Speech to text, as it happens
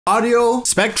Audio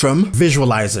spectrum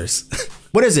visualizers.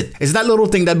 What is it? It's that little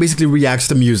thing that basically reacts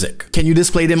to music. Can you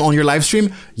display them on your live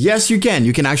stream? Yes, you can.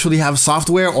 You can actually have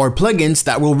software or plugins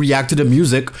that will react to the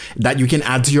music that you can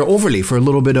add to your overlay for a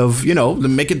little bit of, you know, to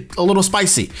make it a little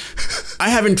spicy. I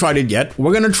haven't tried it yet.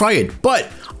 We're gonna try it,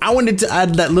 but I wanted to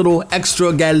add that little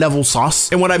extra guy level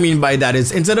sauce. And what I mean by that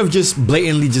is instead of just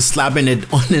blatantly just slapping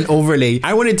it on an overlay,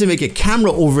 I wanted to make a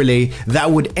camera overlay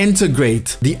that would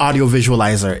integrate the audio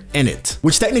visualizer in it,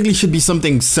 which technically should be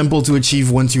something simple to achieve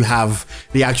once you have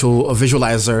the actual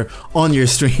visualizer on your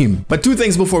stream. But two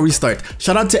things before we start.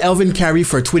 Shout out to Elvin Carey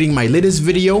for tweeting my latest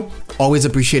video. Always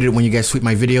appreciate it when you guys tweet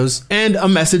my videos. And a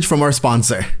message from our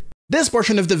sponsor. This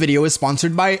portion of the video is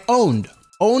sponsored by Owned.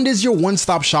 Owned is your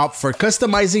one-stop shop for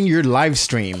customizing your live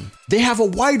stream. They have a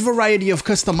wide variety of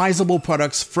customizable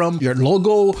products from your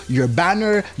logo, your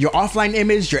banner, your offline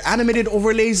image, your animated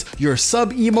overlays, your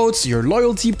sub emotes, your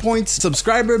loyalty points,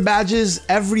 subscriber badges,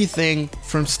 everything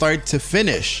from start to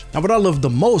finish. Now, what I love the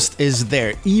most is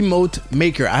their emote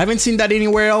maker. I haven't seen that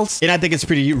anywhere else, and I think it's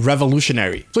pretty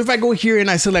revolutionary. So if I go here and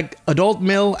I select adult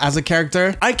male as a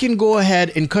character, I can go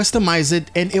ahead and customize it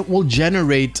and it will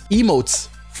generate emotes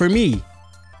for me.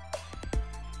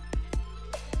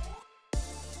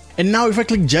 And now if I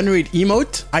click generate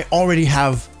emote, I already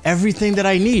have everything that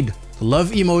I need.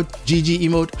 Love emote, GG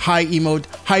emote, hi emote,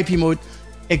 hype emote,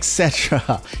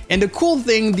 etc. And the cool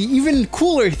thing, the even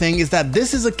cooler thing is that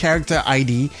this is a character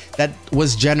ID that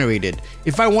was generated.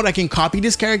 If I want, I can copy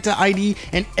this character ID,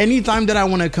 and anytime that I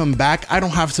want to come back, I don't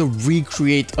have to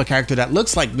recreate a character that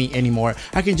looks like me anymore.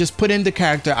 I can just put in the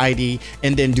character ID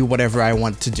and then do whatever I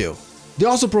want to do. They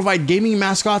also provide gaming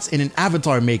mascots and an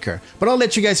avatar maker, but I'll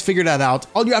let you guys figure that out.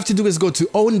 All you have to do is go to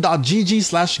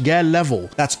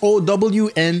own.gg/gallevel. That's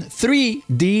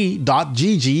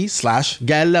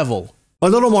OWN3D.gg/gallevel. A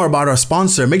little more about our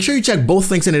sponsor. Make sure you check both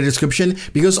links in the description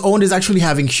because Owned is actually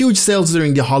having huge sales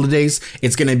during the holidays.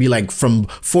 It's gonna be like from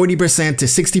 40% to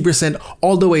 60%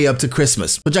 all the way up to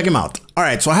Christmas. But check them out. All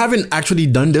right, so I haven't actually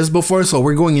done this before, so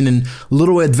we're going in a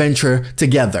little adventure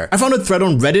together. I found a thread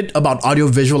on Reddit about audio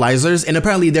visualizers, and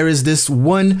apparently there is this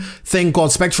one thing called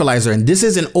Spectralizer, and this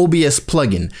is an OBS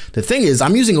plugin. The thing is,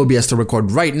 I'm using OBS to record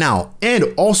right now,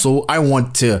 and also I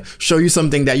want to show you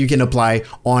something that you can apply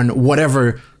on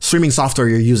whatever streaming software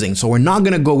you're using. So we're not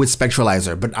gonna go with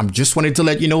Spectralizer, but I'm just wanted to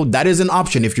let you know that is an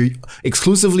option if you're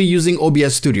exclusively using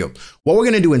OBS Studio. What we're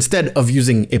gonna do instead of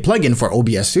using a plugin for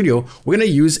OBS Studio, we're gonna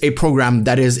use a program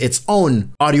that is its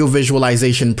own audio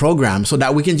visualization program so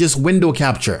that we can just window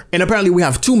capture. And apparently we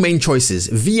have two main choices,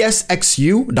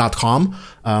 vsxu.com,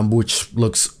 which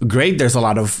looks great. There's a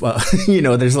lot of, you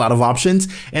know, there's a lot of options.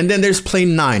 And then there's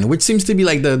Plane 9, which seems to be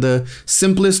like the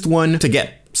simplest one to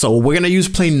get. So we're gonna use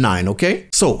Plane 9, okay?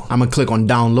 So I'm gonna click on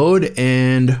download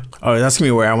and it's asking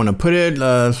me where I wanna put it.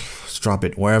 Let's drop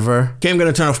it wherever. Okay, I'm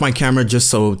gonna turn off my camera just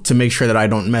so to make sure that I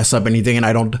don't mess up anything and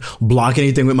I don't block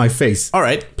anything with my face. All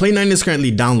right, Plane 9 is currently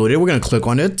downloaded. We're gonna click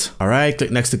on it. All right,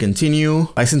 click next to continue.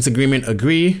 License agreement,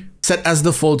 agree. Set as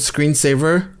default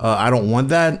screensaver. I don't want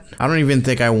that. I don't even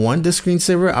think I want the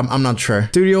screensaver. I'm not sure.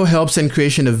 Studio helps in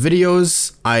creation of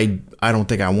videos. I don't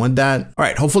think I want that. All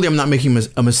right, hopefully I'm not making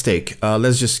a mistake.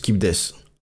 Let's just keep this.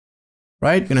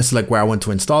 Right, gonna select where I want to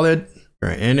install it.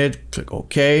 Right, in it, click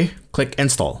OK, click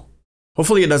install.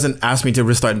 Hopefully it doesn't ask me to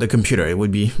restart the computer. It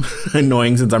would be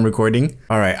annoying since I'm recording.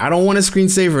 All right, I don't want a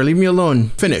screensaver. Leave me alone.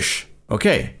 Finish.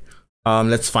 Okay,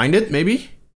 let's find it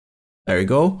maybe. There we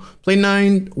go. Plane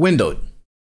 9 windowed.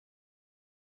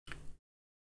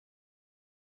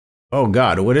 Oh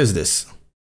God, what is this?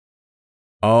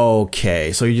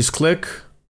 Okay, so you just click.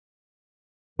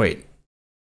 Wait,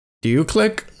 do you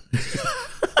click?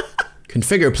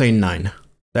 Configure Plane 9.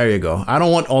 There you go. I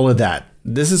don't want all of that.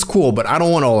 This is cool, but I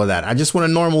don't want all of that. I just want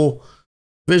a normal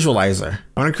visualizer.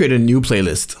 I'm gonna create a new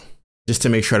playlist just to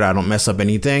make sure that I don't mess up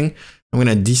anything. I'm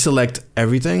gonna deselect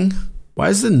everything. Why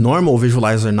is the normal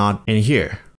visualizer not in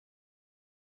here?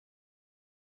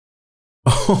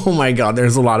 Oh my God,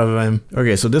 there's a lot of them.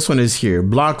 Okay, so this one is here,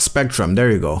 block spectrum,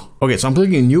 there you go. Okay, so I'm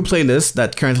clicking new playlist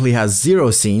that currently has 0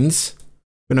 scenes.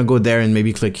 I'm gonna go there and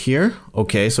maybe click here.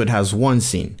 Okay, so it has 1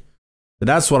 scene. So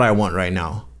that's what I want right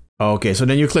now. Okay, so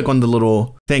then you click on the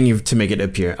little thing to make it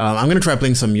appear. I'm gonna try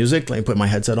playing some music. Let me put my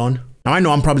headset on. Now I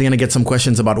know I'm probably gonna get some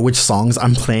questions about which songs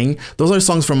I'm playing. Those are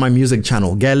songs from my music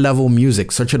channel, Get Level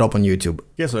Music. Search it up on YouTube.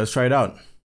 Okay, so let's try it out.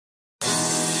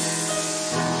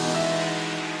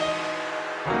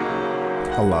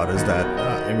 How loud is that?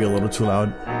 Maybe a little too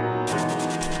loud.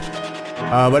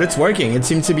 But it's working. It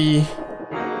seems to be.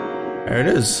 There it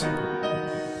is.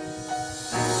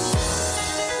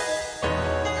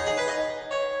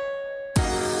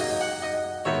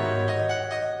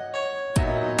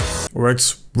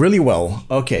 Works really well.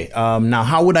 Okay, now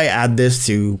how would I add this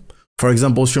to, for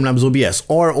example, Streamlabs OBS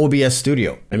or OBS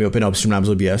Studio? Let me open up Streamlabs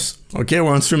OBS. Okay,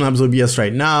 we're on Streamlabs OBS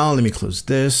right now. Let me close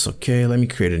this. Okay, let me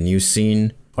create a new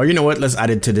scene. Or you know what, let's add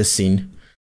it to this scene.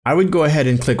 I would go ahead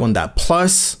and click on that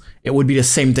plus. It would be the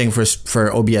same thing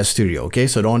for OBS Studio, okay?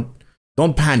 So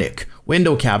don't panic.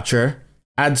 Window capture,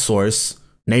 add source,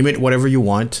 name it whatever you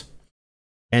want,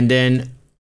 and then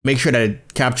make sure that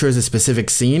it captures a specific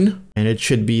scene, and it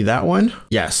should be that one.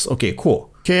 Yes, okay,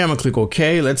 cool. Okay, I'm gonna click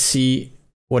OK. Let's see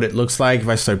what it looks like if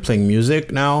I start playing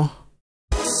music now.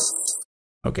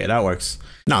 Okay, that works.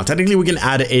 Now, technically we can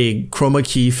add a chroma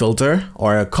key filter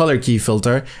or a color key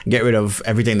filter, get rid of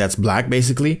everything that's black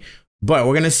basically, but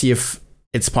we're gonna see if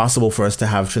it's possible for us to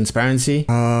have transparency.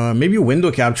 Maybe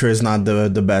window capture is not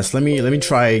the best. Let me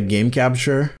try game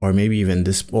capture, or maybe even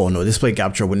this. Oh no, display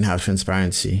capture wouldn't have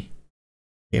transparency.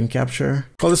 Game capture.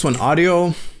 Call this one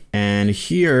audio. And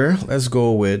here, let's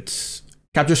go with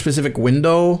capture specific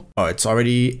window. Oh, it's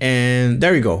already, and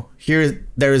there we go. Here,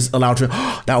 there is allowed to,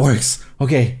 oh, that works.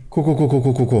 Okay,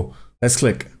 cool. Let's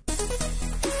click.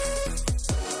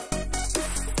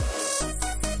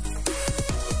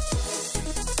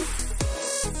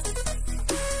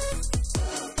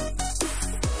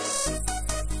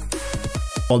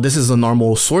 Well, this is a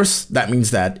normal source. That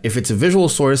means that if it's a visual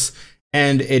source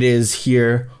and it is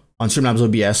here on Streamlabs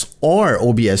OBS or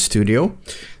OBS Studio,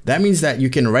 that means that you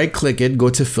can right click it, go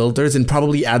to filters, and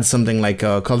probably add something like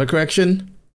a color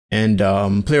correction and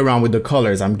play around with the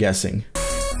colors, I'm guessing.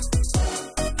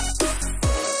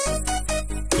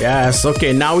 Yes,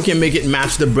 okay, now we can make it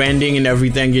match the branding and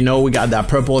everything. You know, we got that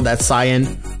purple, that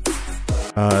cyan.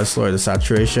 Let's lower the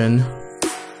saturation.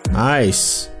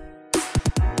 Nice.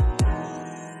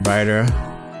 Brighter.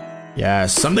 Yeah,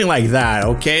 something like that.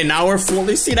 Okay, now we're full.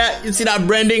 You see that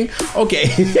branding? Okay.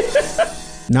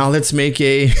 Now let's make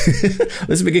a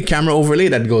let's make a camera overlay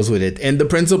that goes with it. And the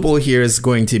principle here is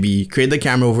going to be create the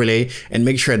camera overlay and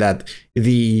make sure that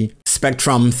the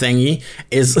spectrum thingy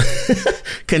is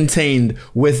contained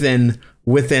within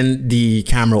the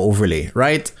camera overlay,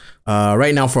 right?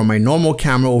 Right now for my normal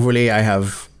camera overlay, I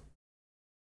have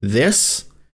this.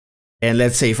 And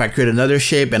let's say if I create another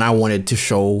shape and I want it to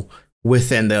show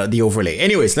within the overlay.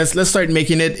 Anyways, let's start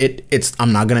making it.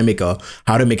 I'm not gonna make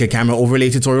how to make a camera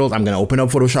overlay tutorial. I'm gonna open up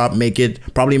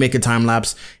Photoshop, probably make a time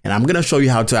lapse, and I'm gonna show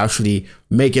you how to actually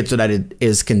make it so that it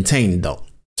is contained though.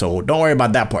 So don't worry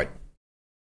about that part.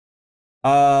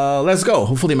 Let's go.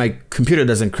 Hopefully my computer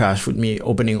doesn't crash with me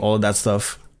opening all of that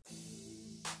stuff.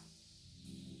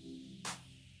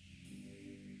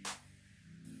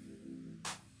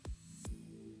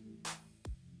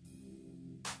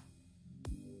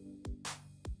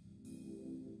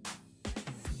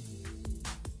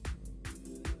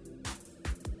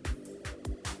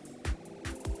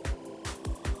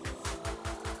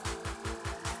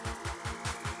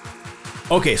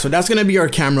 Okay, so that's gonna be our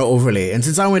camera overlay. And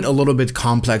since I went a little bit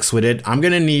complex with it, I'm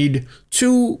gonna need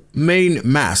two main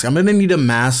masks. I'm gonna need a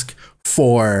mask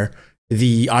for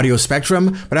the audio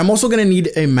spectrum, but I'm also gonna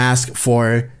need a mask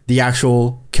for the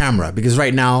actual camera because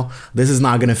right now this is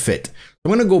not gonna fit.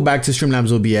 I'm gonna go back to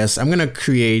Streamlabs OBS. I'm gonna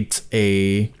create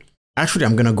actually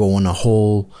I'm gonna go on a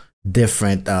whole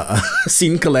different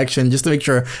scene collection just to make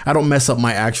sure I don't mess up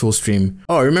my actual stream.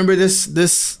 Oh, remember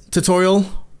this tutorial?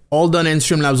 All done in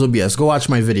Streamlabs OBS. Go watch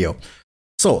my video.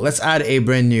 So let's add a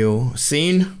brand new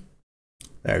scene.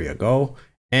 There we go.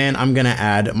 And I'm gonna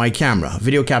add my camera,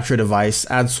 video capture device,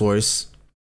 add source.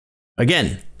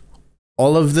 Again,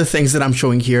 all of the things that I'm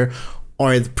showing here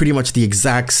are pretty much the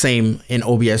exact same in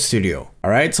OBS Studio.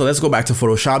 All right, so let's go back to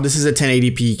Photoshop. This is a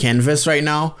 1080p canvas right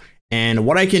now. And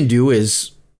what I can do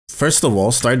is, first of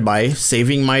all, start by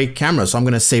saving my camera. So I'm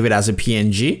gonna save it as a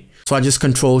PNG. So I just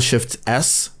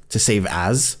Control-Shift-S to save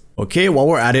as. Okay, while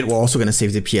we're at it, we're also gonna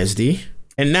save the PSD.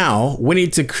 And now we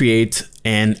need to create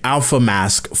an alpha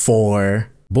mask for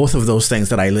both of those things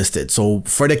that I listed. So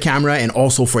for the camera and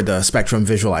also for the spectrum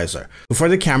visualizer. For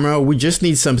the camera, we just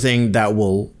need something that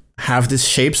will have this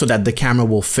shape so that the camera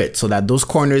will fit, so that those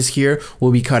corners here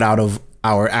will be cut out of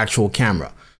our actual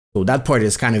camera. So that part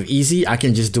is kind of easy. I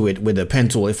can just do it with a pen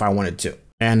tool if I wanted to.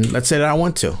 And let's say that I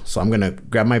want to. So I'm gonna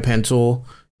grab my pen tool,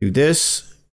 do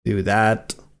this, do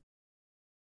that.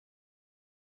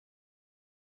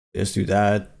 Just do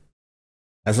that.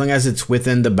 As long as it's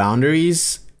within the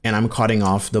boundaries and I'm cutting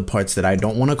off the parts that I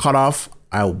don't want to cut off,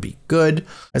 I'll be good.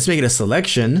 Let's make it a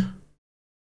selection.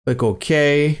 Click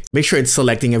OK. Make sure it's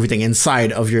selecting everything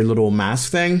inside of your little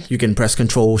mask thing. You can press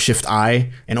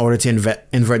Control-Shift-I in order to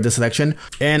invert the selection.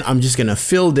 And I'm just going to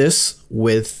fill this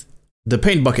with the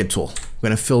paint bucket tool. I'm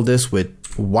going to fill this with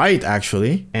white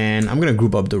actually, and I'm gonna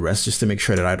group up the rest just to make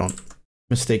sure that I don't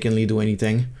mistakenly do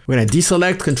anything. We're gonna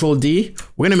deselect, Control D.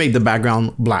 We're gonna make the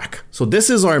background black. So this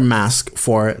is our mask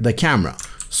for the camera.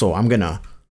 So I'm gonna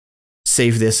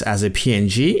save this as a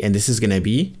PNG, and this is gonna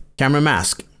be camera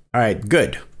mask. All right,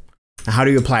 good. Now how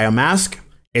do you apply a mask?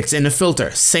 It's in a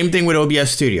filter. Same thing with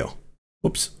OBS Studio.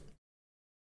 Oops.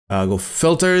 Go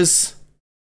filters,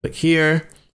 click here,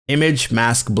 image,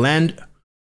 mask, blend,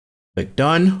 click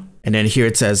done. And then here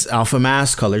it says alpha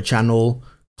mask, color channel,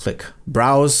 click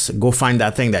browse, go find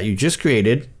that thing that you just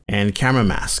created and camera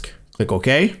mask, click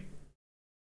OK.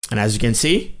 And as you can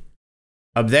see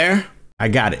up there, I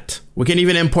got it. We can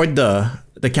even import the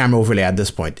camera overlay at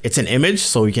this point. It's an image,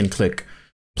 so we can click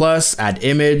plus, add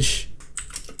image,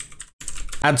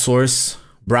 add source,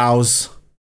 browse,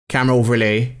 camera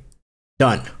overlay,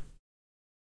 done.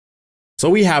 So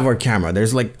we have our camera.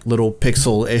 There's like little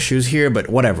pixel issues here, but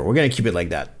whatever, we're gonna keep it like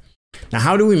that. Now,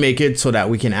 how do we make it so that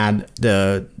we can add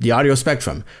the audio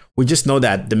spectrum? We just know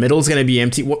that the middle is gonna be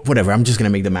empty, whatever, I'm just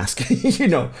gonna make the mask. You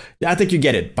know, I think you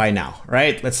get it by now,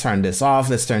 right? Let's turn this off,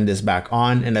 let's turn this back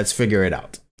on, and let's figure it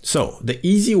out. So the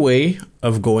easy way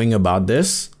of going about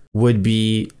this would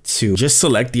be to just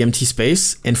select the empty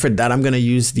space. And for that, I'm gonna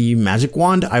use the magic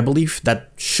wand. I believe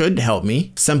that should help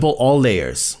me. Simple all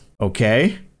layers,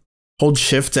 okay? Hold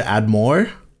shift to add more.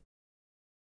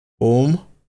 Boom,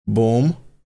 boom,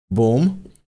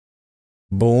 boom,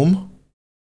 boom,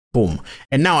 boom.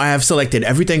 And now I have selected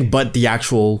everything but the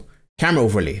actual camera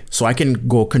overlay. So I can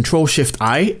go Control Shift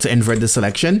I to invert the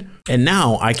selection. And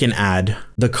now I can add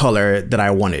the color that I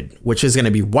wanted, which is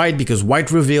gonna be white because white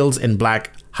reveals and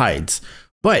black hides.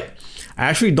 But I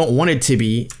actually don't want it to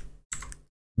be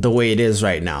the way it is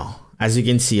right now. As you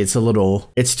can see, it's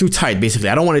too tight basically.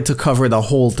 I don't want it to cover the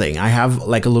whole thing. I have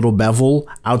like a little bevel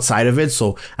outside of it.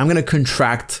 So I'm gonna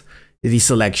contract the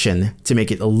selection to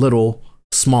make it a little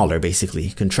smaller basically.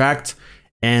 Contract,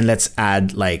 and let's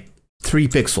add like 3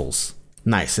 pixels.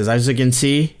 Nice. As you can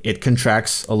see, it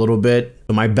contracts a little bit,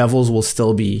 so my bevels will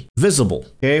still be visible.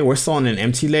 Okay, we're still on an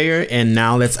empty layer, and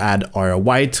now let's add our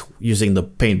white using the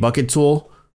paint bucket tool.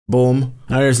 Boom.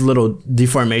 Now there's a little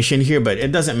deformation here, but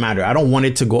it doesn't matter. I don't want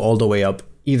it to go all the way up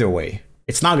either way.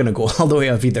 It's not gonna go all the way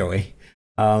up either way.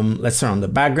 Let's turn on the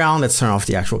background. Let's turn off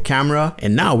the actual camera,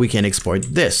 and now we can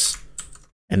export this.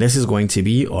 And this is going to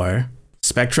be our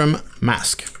spectrum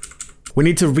mask. We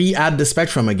need to re-add the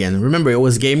spectrum again. Remember, it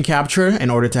was game capture in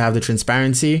order to have the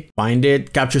transparency. Find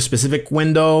it, capture specific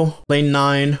window, plane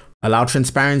 9, allow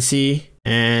transparency,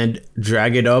 and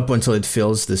drag it up until it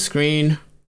fills the screen.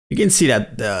 You can see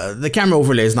that the camera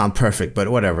overlay is not perfect, but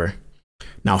whatever.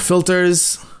 Now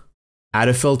filters, add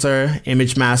a filter,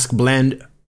 image mask, blend,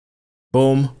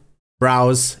 boom,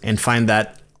 browse, and find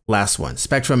that last one,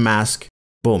 spectrum mask,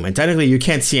 boom. And technically you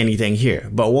can't see anything here,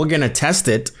 but we're gonna test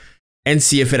it and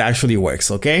see if it actually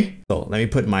works, okay? So let me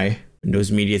put my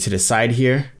Windows Media to the side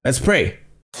here. Let's pray.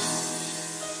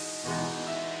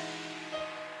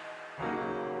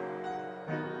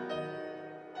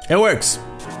 It works.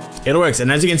 It works.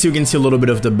 And as you can see a little bit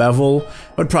of the bevel.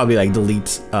 I'd probably like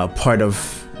delete part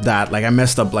of that. Like I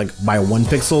messed up like by 1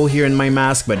 pixel here in my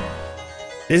mask, but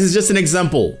this is just an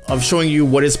example of showing you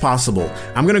what is possible.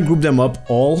 I'm gonna group them up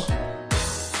all.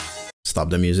 Stop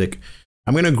the music.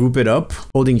 I'm gonna group it up,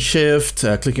 holding shift,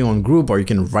 clicking on group, or you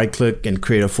can right click and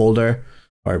create a folder,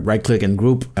 or right click and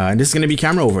group. And this is gonna be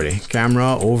camera overlay.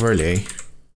 Camera overlay.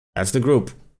 That's the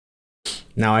group.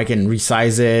 Now I can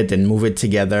resize it and move it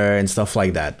together and stuff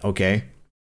like that. Okay,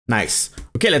 nice.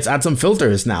 Okay, let's add some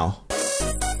filters now.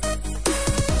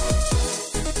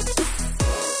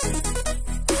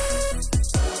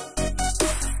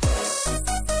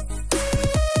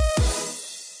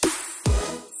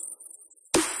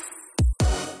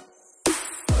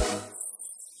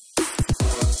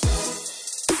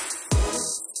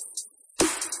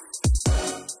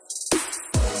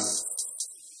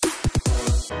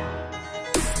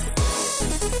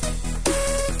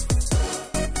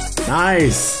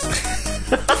 Nice.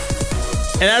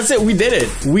 And that's it, we did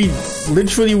it. We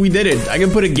did it. I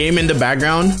can put a game in the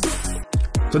background.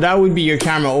 So that would be your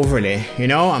camera overlay, you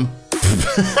know? I'm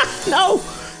no.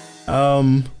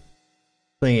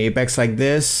 Playing Apex like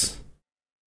this.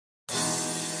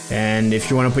 And if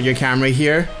you want to put your camera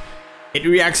here, it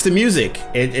reacts to music.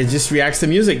 It just reacts to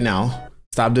music now.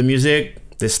 Stop the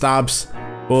music, this stops,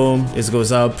 boom, this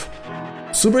goes up.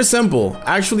 Super simple,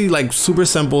 actually like super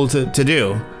simple to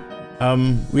do.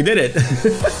 We did it.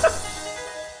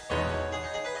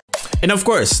 And of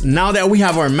course, now that we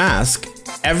have our mask,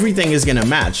 everything is gonna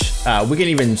match. We can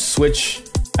even switch.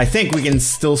 I think we can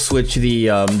still switch the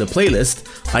playlist,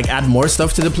 like add more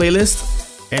stuff to the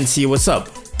playlist. and see what's up.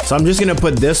 So I'm just gonna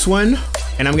put this one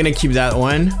and I'm gonna keep that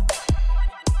one.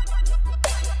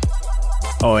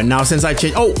 Oh, and now since I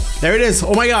changed, oh, there it is.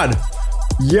 Oh my God.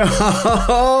 Yo,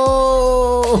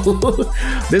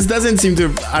 this doesn't seem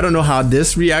to, I don't know how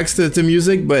this reacts to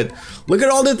music, but look at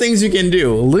all the things you can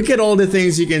do. Look at all the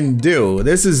things you can do.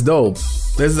 This is dope.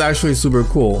 This is actually super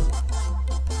cool.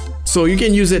 So you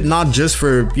can use it not just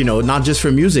for, you know, not just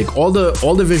for music. All the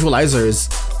visualizers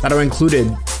that are included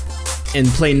in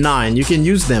Plane 9, you can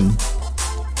use them.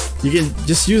 You can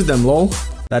just use them, lol.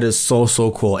 That is so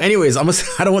cool. Anyways,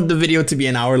 I don't want the video to be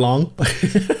an hour long.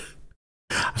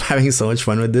 I'm having so much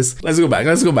fun with this. Let's go back.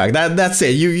 That's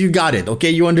it. You got it. Okay,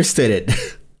 you understood it.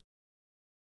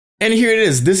 And here it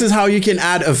is. This is how you can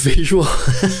add a visual,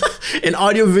 an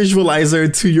audio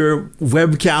visualizer to your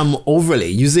webcam overlay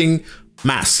using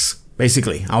masks.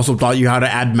 Basically, I also taught you how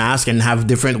to add masks and have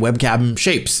different webcam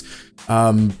shapes.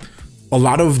 A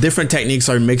lot of different techniques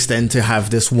are mixed in to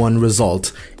have this one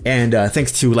result. And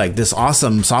thanks to like this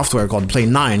awesome software called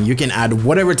Plane 9, you can add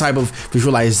whatever type of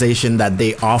visualization that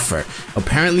they offer.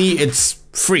 Apparently it's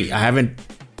free. I haven't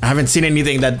seen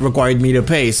anything that required me to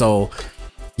pay. So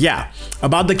yeah,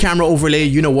 about the camera overlay,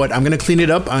 you know what? I'm gonna clean it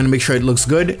up. I'm gonna make sure it looks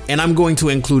good. And I'm going to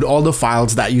include all the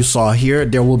files that you saw here.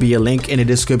 There will be a link in the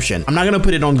description. I'm not gonna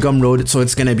put it on Gumroad, so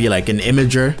it's gonna be like an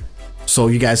imager. So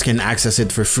you guys can access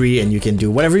it for free and you can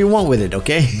do whatever you want with it,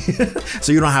 okay?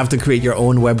 So you don't have to create your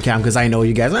own webcam, because I know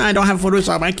you guys, I don't have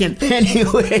Photoshop, I can't.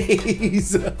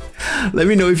 Anyways, let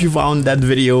me know if you found that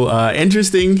video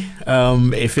interesting,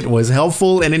 if it was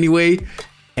helpful in any way.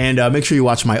 And make sure you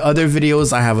watch my other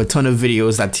videos. I have a ton of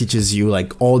videos that teaches you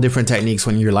like all different techniques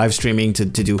when you're live streaming to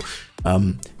do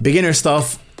beginner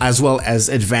stuff as well as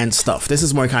advanced stuff. This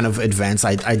is more kind of advanced,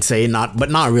 I'd say, but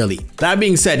not really. That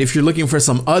being said, if you're looking for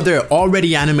some other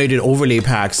already animated overlay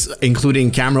packs,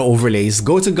 including camera overlays,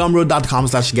 go to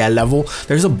gumroad.com/getlevel.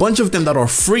 There's a bunch of them that are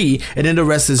free, and then the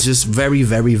rest is just very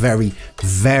affordable,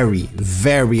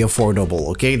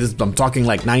 okay? I'm talking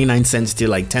like 99 cents to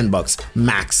like 10 bucks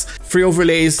max. Free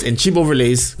overlays and cheap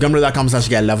overlays,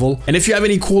 gumroad.com/getlevel. And if you have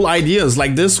any cool ideas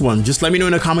like this one, just let me know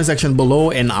in the comment section below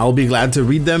and I'll be glad to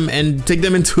read them and take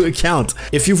them into account.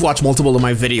 If you've watched multiple of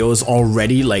my videos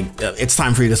already, like it's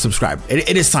time for you to subscribe.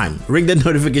 It is time. Ring the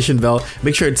notification bell.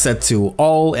 Make sure it's set to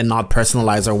all and not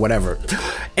personalized or whatever.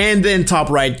 And then top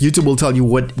right, YouTube will tell you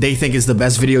what they think is the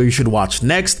best video you should watch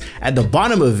next. At the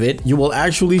bottom of it, you will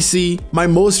actually see my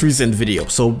most recent video.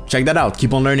 So check that out.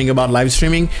 Keep on learning about live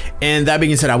streaming. And that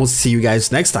being said, I will see you guys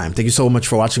next time. Thank you so much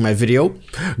for watching my video.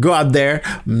 Go out there,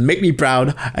 make me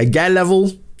proud. Get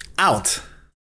level out.